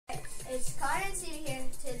boys, Connor and Stevie here.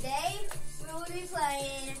 Today we will be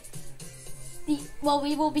playing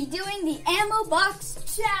we will be doing the ammo box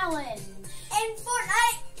challenge in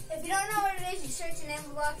Fortnite. If you don't know what it is, you search an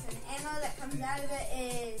ammo box and the ammo that comes out of it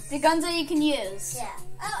is the guns that you can use. Yeah.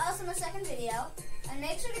 Oh, also my second video. And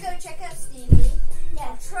make sure to go check out Stevie. Yeah.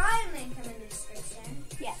 I'll try and link him in the description.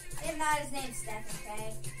 Yeah. If not, his name's Steph,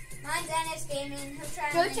 okay? Mine's NS Gaming. He'll try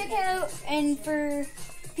and Go link check it in the out, and description.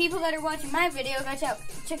 for people that are watching my video,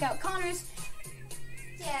 check out Connor's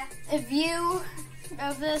view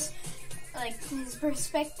of this, like his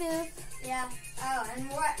perspective. Yeah. Oh, and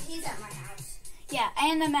he's at my house. Yeah,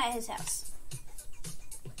 and I'm at his house.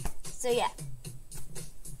 So yeah,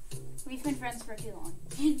 we've been friends for too long.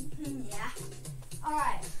 Yeah. All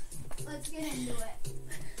right, let's get into it.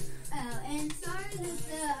 Oh, and sorry that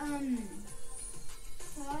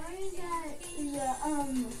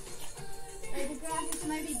the graphics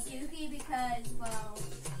might be dookie because, well.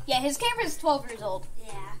 Yeah, his camera's 12 years old.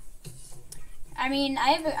 Yeah. I mean,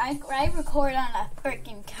 I record on a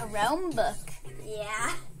freaking Chromebook.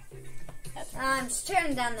 Yeah. I'm just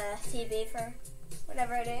turning down the TV for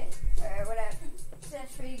whatever it is, or whatever.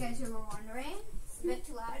 Just for you guys who were wondering, it's a bit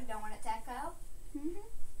too loud. Don't want it to echo.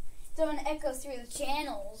 Don't want to echo through the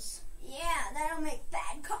channels. Yeah, that'll make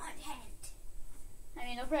bad content. I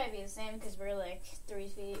mean, it'll probably be the same because we're like 3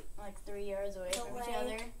 yards away from each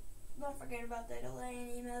other. Don't forget about the delay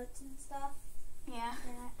and emotes and stuff. Yeah.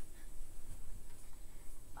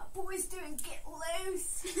 My boy's doing Get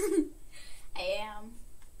Loose. I am.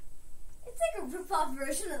 It's like a rip-off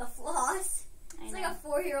version of the floss. It's like a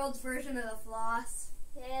 4-year-old's version of the floss.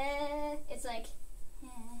 Yeah, it's like.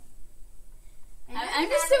 And I'm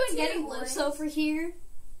just doing Getting Loose over here.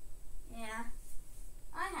 Yeah,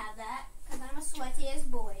 I have that because I'm a sweaty-ass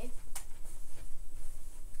boy.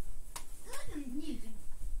 YouTube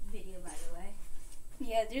video, by the way.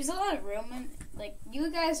 Yeah, there's a lot of room, and like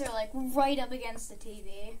you guys are like right up against the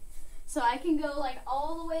TV, so I can go like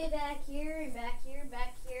all the way back here and back here,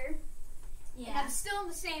 back here. Yeah, and I'm still in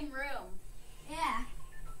the same room. Yeah.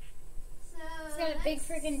 So it's got a big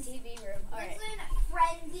freaking TV room. All right. Let's play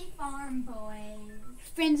Frenzy Farm, boys.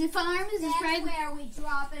 Frenzy Farm is probably where we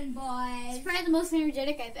dropping, boys. It's probably the most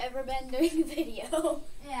energetic I've ever been doing a video.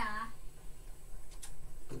 Yeah.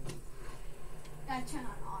 Gotta turn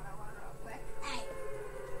on auto run real quick. Hey.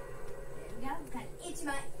 There we go. Gotta itch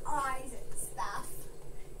my eyes and stuff.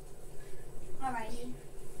 Alrighty.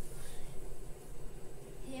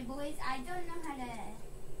 Yeah, boys, I don't know how to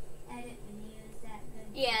edit videos that good.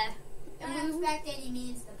 Yeah. I don't expect any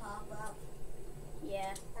memes to pop up.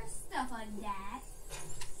 Yeah. Or stuff like that.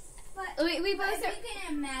 But we both you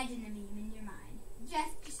can imagine a meme in your mind.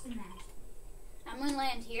 Just imagine. I'm gonna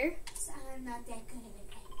land here. So I'm not that good of an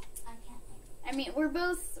editor. I can't edit. I mean, we're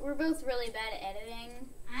both really bad at editing.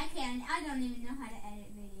 I don't even know how to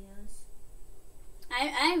edit videos.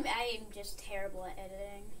 I'm just terrible at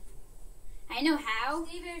editing. I know how.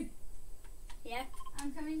 Steven. Yeah?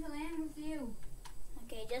 I'm coming to land with you.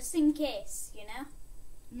 Okay, just in case, you know?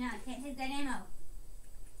 No, I can't hit that ammo.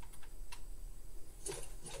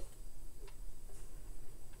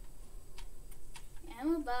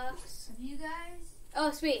 Ammo box. Have you guys?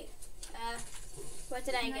 Oh, sweet. What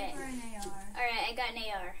did I get? Sniper and AR. Alright, I got an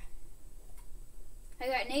AR. I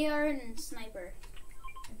got an AR and sniper.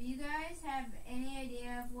 If you guys have any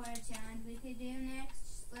idea of what a challenge we could do next,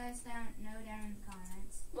 just let us know down in the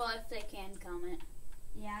comments. Well, if they can comment.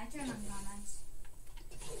 Yeah, I turn on comments.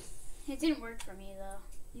 It didn't work for me, though.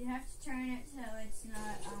 You have to turn it so it's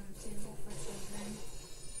not suitable for children.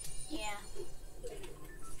 Yeah.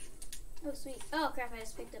 Oh, sweet. Oh, crap, I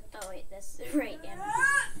just picked up... Oh, wait, that's the right ammo.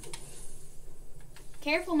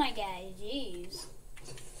 Careful, my guy. Jeez.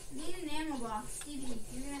 Need an ammo box. Stevie,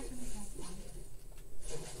 you're gonna have to pick that one.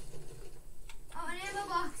 Oh, an ammo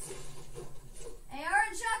box. AR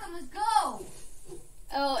and shotgun, let's go.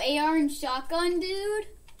 Oh, AR and shotgun, dude?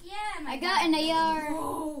 Yeah, I got an AR.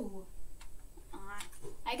 Whoa.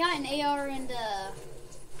 I got an AR and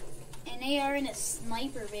a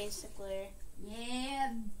sniper, basically.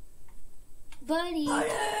 Yeah. Buddy. Now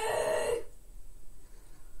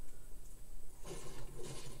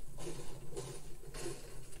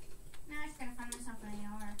I just gotta find myself an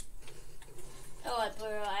AR. Oh,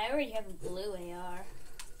 I already have a blue AR.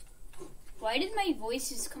 Why did my voice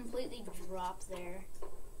just completely drop there?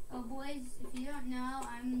 Oh, boys, if you don't know,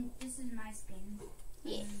 this is my skin.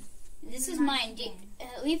 Yeah. This is mine.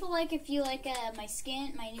 Leave a like if you like my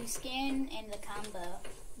new skin, and the combo.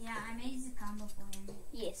 Yeah, I made the combo for him.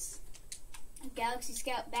 Yes. Galaxy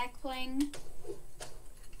Scout back bling.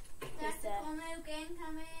 Tactical nuke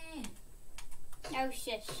incoming. Oh,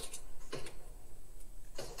 shush.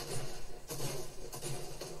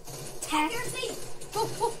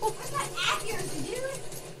 Where's my accuracy, dude?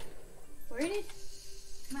 Where did?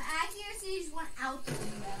 My accuracy just went out the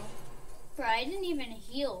window. Bro, I didn't even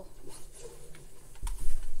heal.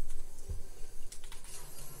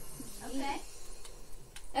 Okay.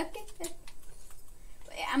 Okay.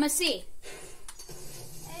 Wait, I'm a C.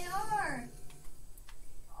 AR.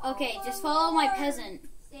 Okay, just follow my peasant.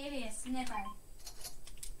 Stevie, a sniffer.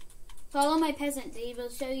 Follow my peasant. They will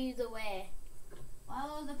show you the way.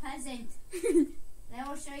 Follow the peasant. They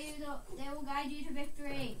will show you they will guide you to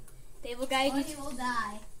victory. They will guide Or you. he will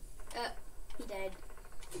die. He died.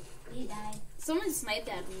 He died. Someone sniped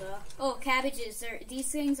at him though. Oh, cabbages. These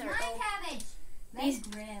things are. My cabbage. They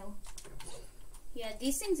grew. Yeah,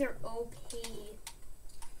 these things are OP. Pick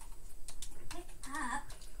up.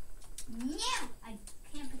 No, I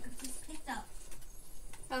can't pick up this picked up.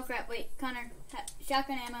 Oh crap! Wait, Connor.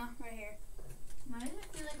 Shotgun ammo right here. Why does it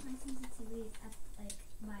feel like my sensitivity is up like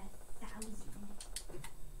by 1,000?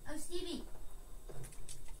 Oh, Stevie.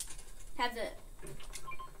 Have the.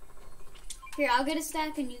 Here, I'll get a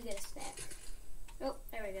stack and you get a stack. Oh,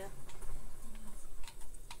 there we go.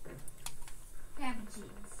 Cabbages.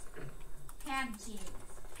 Cabbages.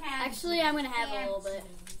 Actually, I'm gonna have a little bit.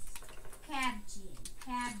 Cabbages.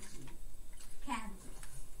 Cabbages. Cabbages.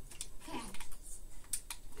 Cabbages.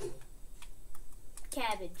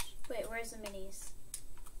 Cabbage. Wait, where's the minis?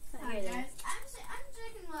 Oh, Alright, here they are. guys. I'm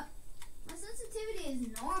checking what my sensitivity is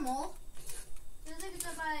normal. Feels like it's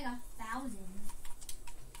up by like 1,000.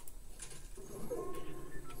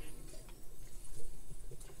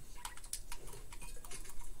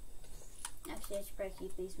 Actually, I should probably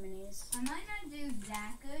keep these minis. I might not do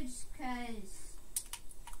that good just because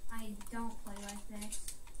I don't play like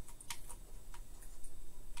this.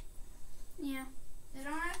 Yeah. So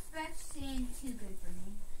don't expect seeing too good for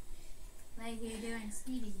me. Like you're doing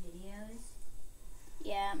Stevie's videos.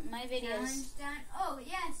 Yeah, my videos. Challenge done. Oh,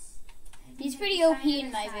 yes. He's pretty OP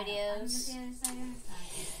in my videos.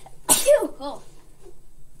 Oh.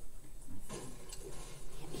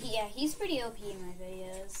 Yeah, he's pretty OP in my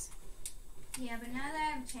videos. Yeah, but now that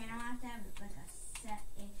I have a channel, I have to have like a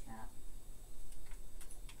set-ish up.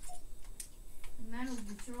 Not a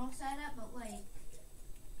literal setup, but like,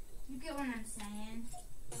 you get what I'm saying.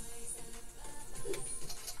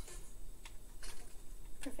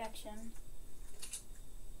 Perfection.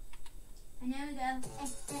 And now we go.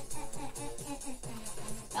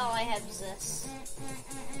 All I have is this.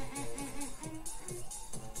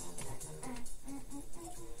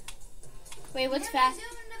 Wait, what's fast? Zoom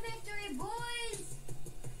into victory, boys!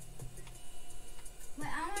 Wait, I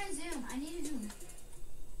want to zoom. I need to zoom.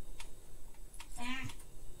 Ah.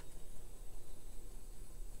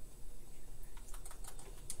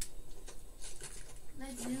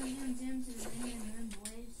 Let's zoom to the moon,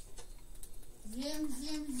 boys. Zoom to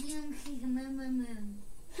the moon.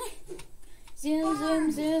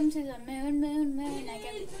 Zoom to the moon. I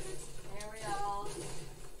get it. There we go.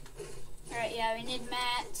 Alright, yeah, we need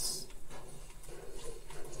mats.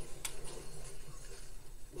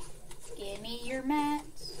 Give me your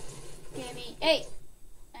mats. Give me. Hey!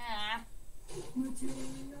 Ah.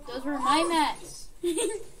 Those were my mats.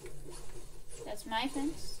 That's my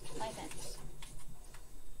fence. My fence.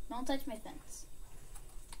 Don't touch my fence.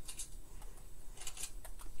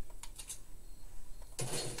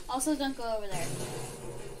 Also, don't go over there.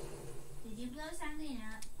 Did you blow something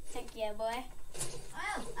up? Heck yeah, boy.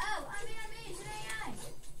 Oh, I mean, it's an AI.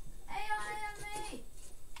 AI on me.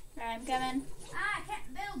 Alright, I'm coming. Ah, I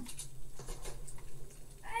can't build.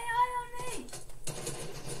 AI on me.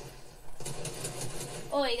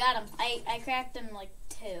 Oh, you got him. I cracked him like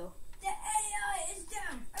 2. The AI is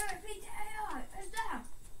down. I repeat, the AI is down.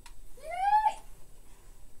 Yay!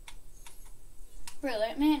 Bro,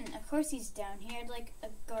 that man, of course he's down. He had like a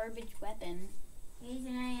garbage weapon. He's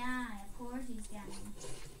an AI. Of course he's down.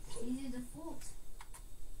 He's a default.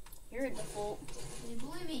 You're a default. You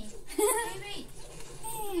bully me. Baby.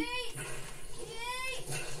 Yay! Yay!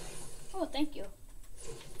 Oh, thank you.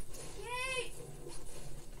 Yay!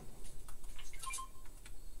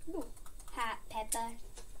 Ooh, hot pepper.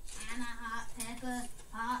 I'm a hot pepper.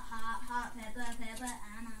 Hot pepper.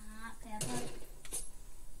 I'm a hot pepper.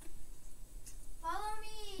 Follow me.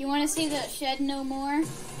 You want to see the shed no more?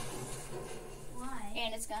 Why?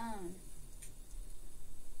 And it's gone.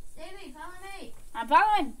 Stevie, follow me. I'm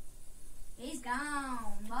following. He's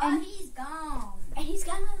gone. Boy, And- he's gone. And he's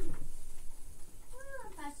gone.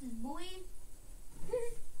 Fast as boy.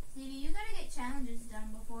 Stevie, you gotta get challenges done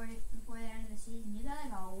before the end of the season. You got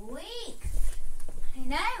like a week. I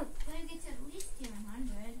know. You gotta get to at least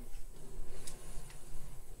 200.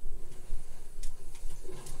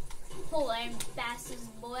 Hold on,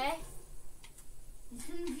 fastest boy.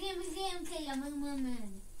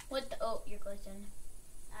 What the? Oh, you're glitching.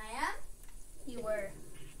 I am? You were.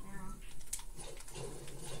 No.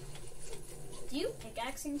 Do you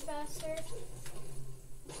pickaxing faster?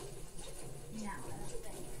 No, I don't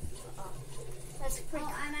think. Oh, that's pretty. Oh,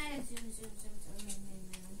 I might have zoom.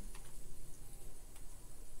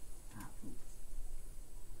 Oh, poop.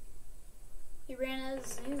 He ran out of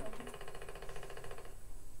zoom. Let's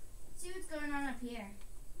see what's going on up here.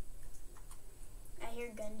 I hear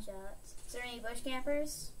gunshots. Is there any bush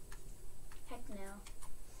campers? Heck no.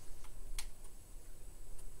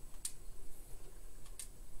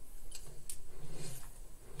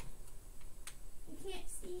 I can't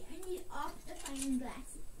see. I need optifying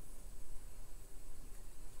glasses.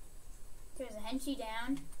 There's a henchy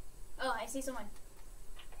down. Oh, I see someone.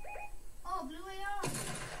 Oh, blue AR.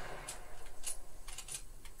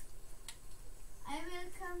 I will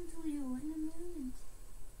come to you in a moment.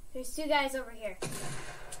 There's two guys over here.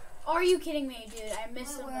 Are you kidding me, dude? I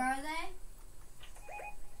missed them. Where are they?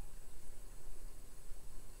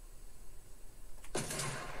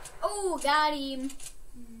 Oh, got him.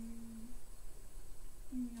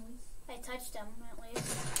 Noise. I touched him, at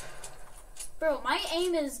least. Bro, my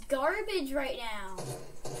aim is garbage right now.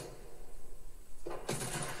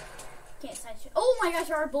 Can't touch it. Oh my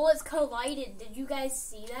gosh, our bullets collided. Did you guys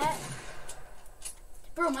see that?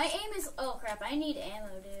 Bro, my aim is... Oh crap, I need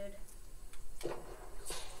ammo, dude.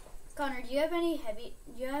 Connor, do you have any heavy...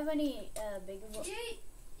 Do you have any big... Yeet!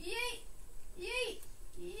 Yeet! Yeet!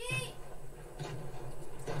 Yeet!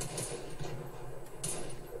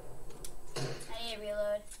 I need to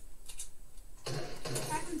reload.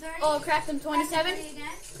 Crack him 30. Oh, cracked him 27. Crack him 30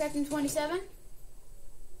 again. Cracked him 27.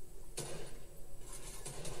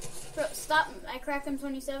 Bro, stop. I cracked him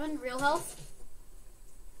 27. Real health.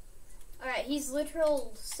 Alright, he's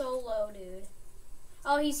literal so low, dude.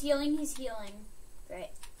 Oh, he's healing. He's healing.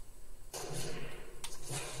 Great.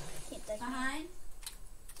 Can't touch Behind. me.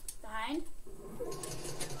 Behind?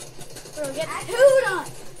 Bro, get food on!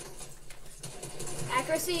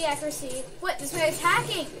 Accuracy, accuracy. What? This guy's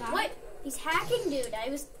hacking! Behind. What? He's hacking, dude. That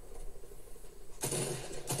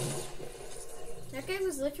guy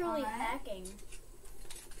was literally hacking.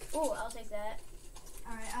 Oh, I'll take that.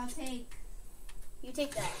 Alright, I'll take... You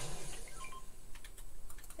take that.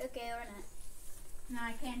 Okay, or not. No,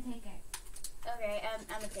 I can't take it. Okay, I'm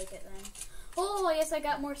gonna take it then. Oh, I guess I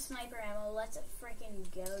got more sniper ammo. Let's freaking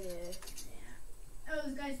go, dude. Yeah. Oh,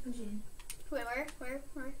 this guy's pushing. Wait, where?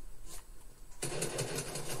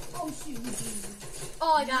 Oh, shoot.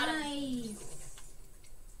 Oh, I got him. Nice.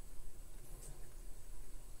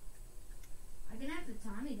 I can have the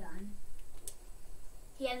Tommy gun.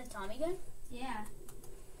 He has a Tommy gun? Yeah.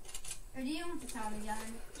 Or do you want the Tommy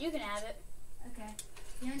gun? You can have it. Okay.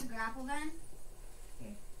 You want the grapple gun?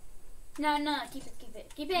 Here. No, keep it.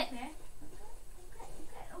 Keep it. Okay.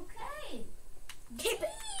 Okay. Keep it.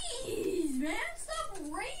 Jeez, man, stop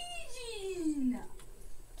raging.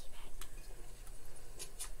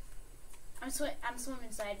 I'm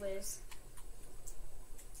swimming sideways.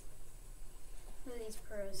 Look at these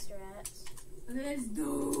pro strats. This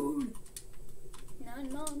dude. No.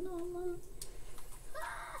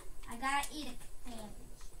 I gotta eat a cabbage.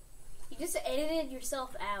 You just edited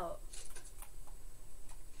yourself out.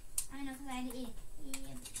 I know, because I had to eat a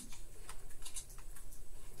cabbage.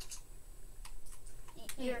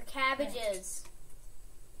 Eat your cabbages.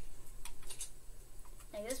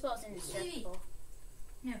 Like, this ball's indestructible.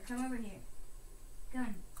 No, come over here.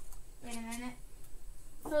 Gun. Wait a minute.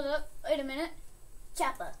 Hold up. Wait a minute.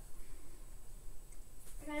 Choppa.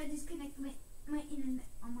 I gotta disconnect my internet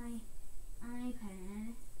on my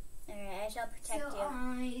iPad. Alright, I shall protect so you.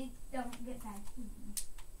 I don't get bad ping.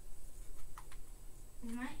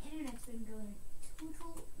 My internet's been going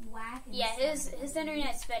total whack. Yeah, his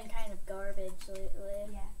internet's been kind of garbage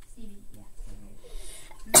lately. Yeah, Stevie. Yeah.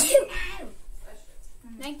 Ow!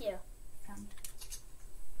 Thank you. Come.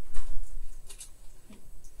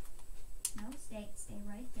 No, stay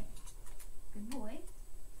right there. Good boy.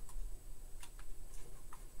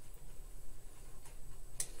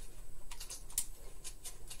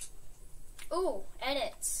 Ooh,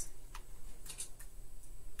 edits.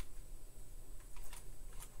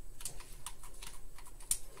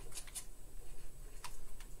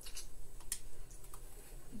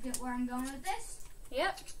 You get where I'm going with this?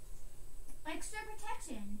 Yep. Extra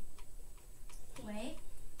protection. Wait.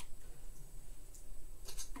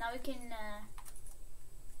 Now we can,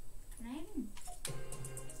 Can I even...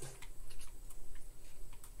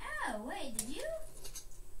 Oh, wait, did you?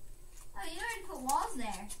 Oh, you already put walls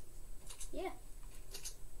there. yeah.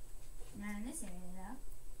 Not in this area, though.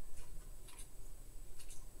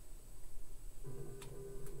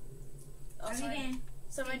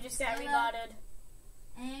 Someone just got Hello. rebotted.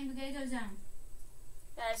 And we gotta go zone.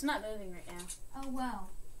 It's not moving right now. Oh well.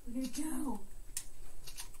 We gotta go.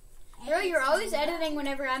 Bro, you're always editing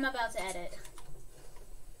whenever I'm about to edit.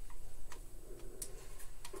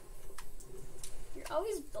 You're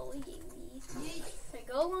always bullying me. Okay,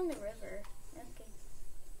 go along the river. Okay.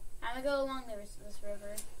 I'm gonna go along this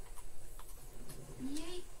river.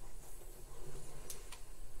 Yeet.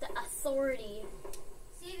 The authority.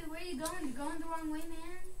 Stevie, where are you going? You're going the wrong way,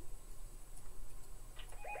 man.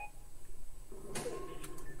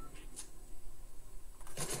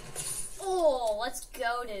 Oh, let's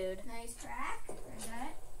go, dude. Nice track. There's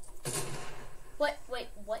that. What? Wait,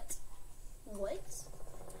 what? What?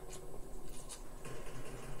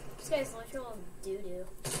 This guy's literal doo-doo.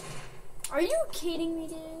 Are you kidding me,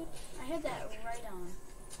 dude? I had that right on.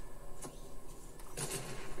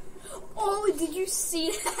 Oh, did you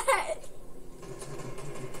see that?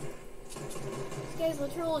 This guy's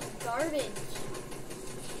literal garbage.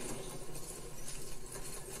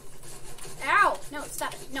 Ow! No,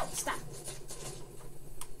 stop it. No, stop.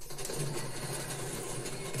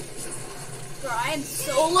 Bro, I am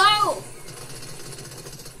so low!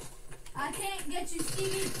 I can't get you,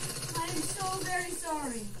 Stevie. I am so very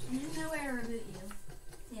sorry. And there's no error about you.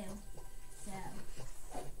 Too. So.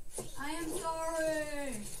 I am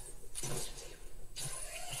sorry.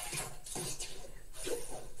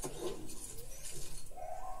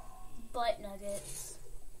 Butt nuggets.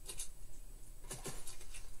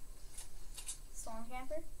 Storm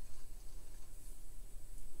camper?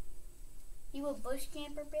 You a bush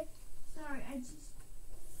camper, bitch? Sorry, I just...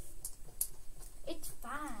 It's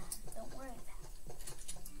fine. Don't worry about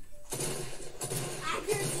it.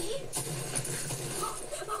 Accuracy?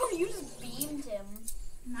 Oh, you just beamed him.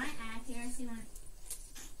 My accuracy went...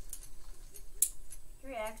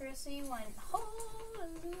 Your accuracy went,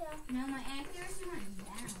 hallelujah. No, my accuracy went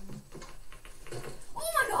down. Oh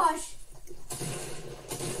my gosh!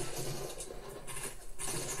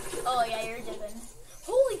 Oh yeah, you're dipping.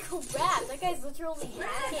 Holy crap, that guy's literally Where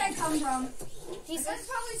did that hacking. guy come from? He's That guy's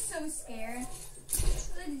probably so scared.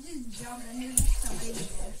 So he just jumped into somebody's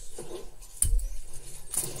bush.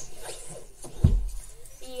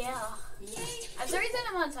 yeah. Yay! I'm sorry that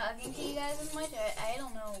I'm not talking to you guys as much. I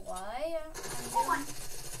don't know why. Oh my...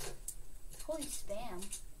 Holy spam.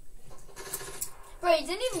 Bro, it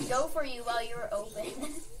didn't even go for you while you were open.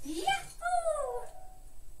 Yahoo!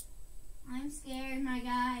 I'm scared, my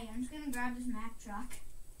guy. I'm just gonna grab this Mack truck.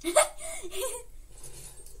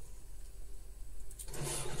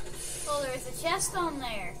 Oh, there's a chest on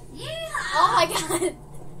there. Yeah! Oh my god.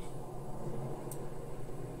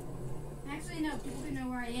 Actually, no. People can know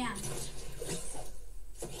where I am.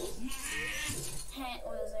 Heh,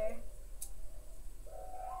 loser.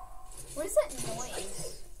 What is that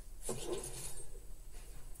noise?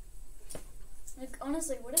 Like,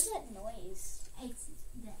 honestly, what is that noise? It's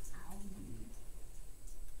the owl.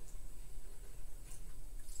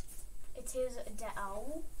 It is the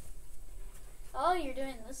owl. Oh, you're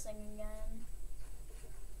doing this thing again.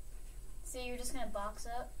 So you're just gonna box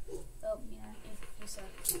up? Oh, Yeah. you suck.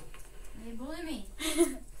 They bully me.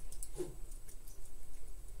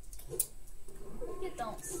 You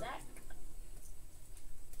don't suck.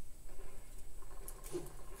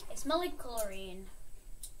 I smell like chlorine.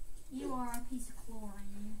 You are a piece of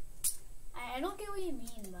chlorine. I don't get what you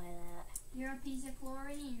mean by that. You're a piece of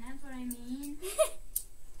chlorine. That's what I mean. Is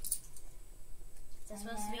that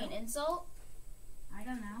supposed to be an insult? I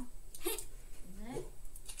don't know. Is it?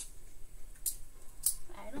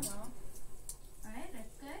 I don't know. Alright,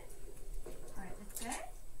 that's good. Alright, that's good.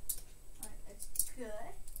 Alright, that's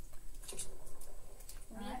good.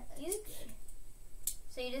 Alright, You that's good.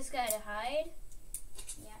 So you just gotta hide?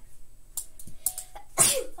 Yeah.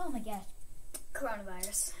 Oh my god.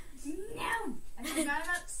 Coronavirus. No! I forgot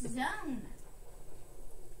about zone.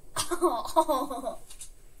 Oh.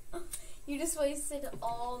 You just wasted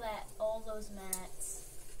all those mats.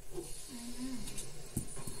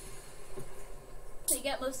 So you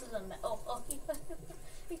got most of them. Oh.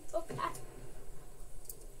 Oh, ah.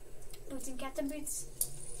 Boots and captain boots.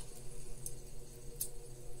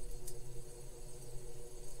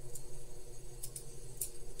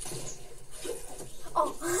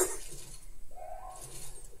 Oh.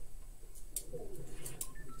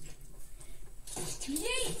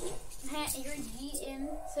 You're yeeting.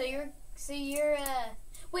 So you're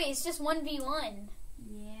wait, it's just 1v1.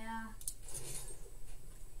 Yeah.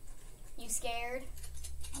 You scared?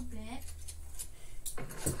 A bit.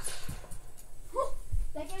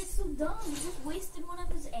 That guy's so dumb. He just wasted one of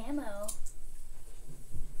his ammo.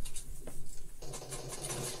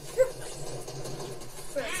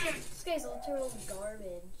 Bro, this guy's literal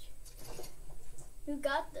garbage. Who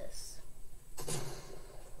got this?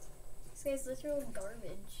 This guy's literal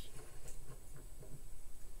garbage.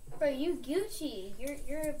 Bro, you Gucci.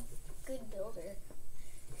 You're a good builder.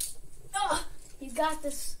 Oh, you got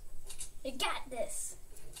this. You got this.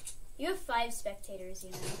 You have 5 spectators,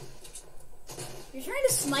 you know. You're trying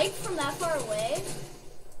to smite from that far away?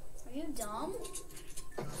 Are you dumb?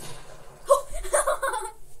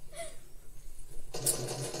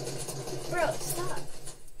 Bro, stop.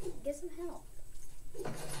 Get some help.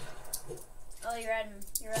 Oh, you're out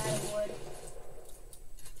of wood.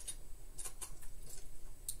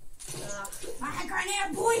 I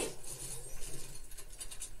grenade, boy!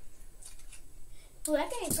 Well,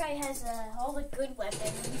 that guy probably has all the good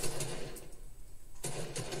weapons.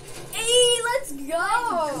 Hey, let's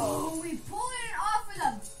go! We pulling it off with a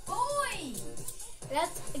boy!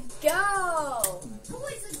 Let's go!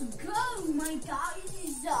 Boys, let's go! My God, it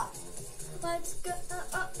is up. Let's go!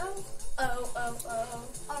 Oh.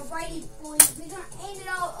 Alrighty, boys, we gonna end it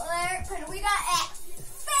out there because we got a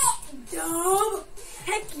fat dub.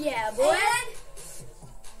 Heck yeah, boy! And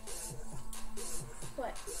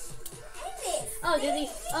What?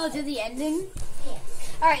 this. Do the ending? Yeah.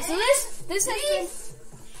 All right, so this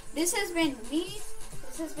has been me.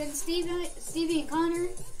 This has been Stevie and Connor.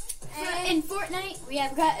 In Fortnite, we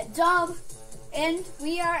have got a dub, and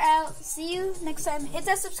we are out. See you next time. Hit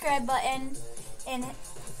that subscribe button, and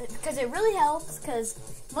because it really helps. Because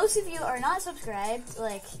most of you are not subscribed.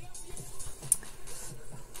 Like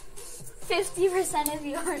 50% of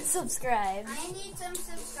you aren't subscribed. I need some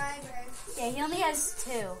subscribers. Yeah, he only has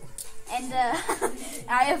 2. And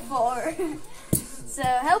I have 4. So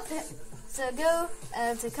help him. So go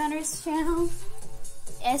to Connor's channel,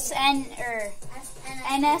 NS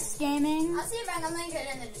Gaming. I'll see if I can link it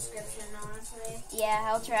in the description, honestly. Yeah,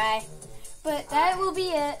 I'll try. But that will be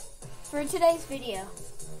it for today's video.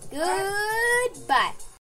 Goodbye.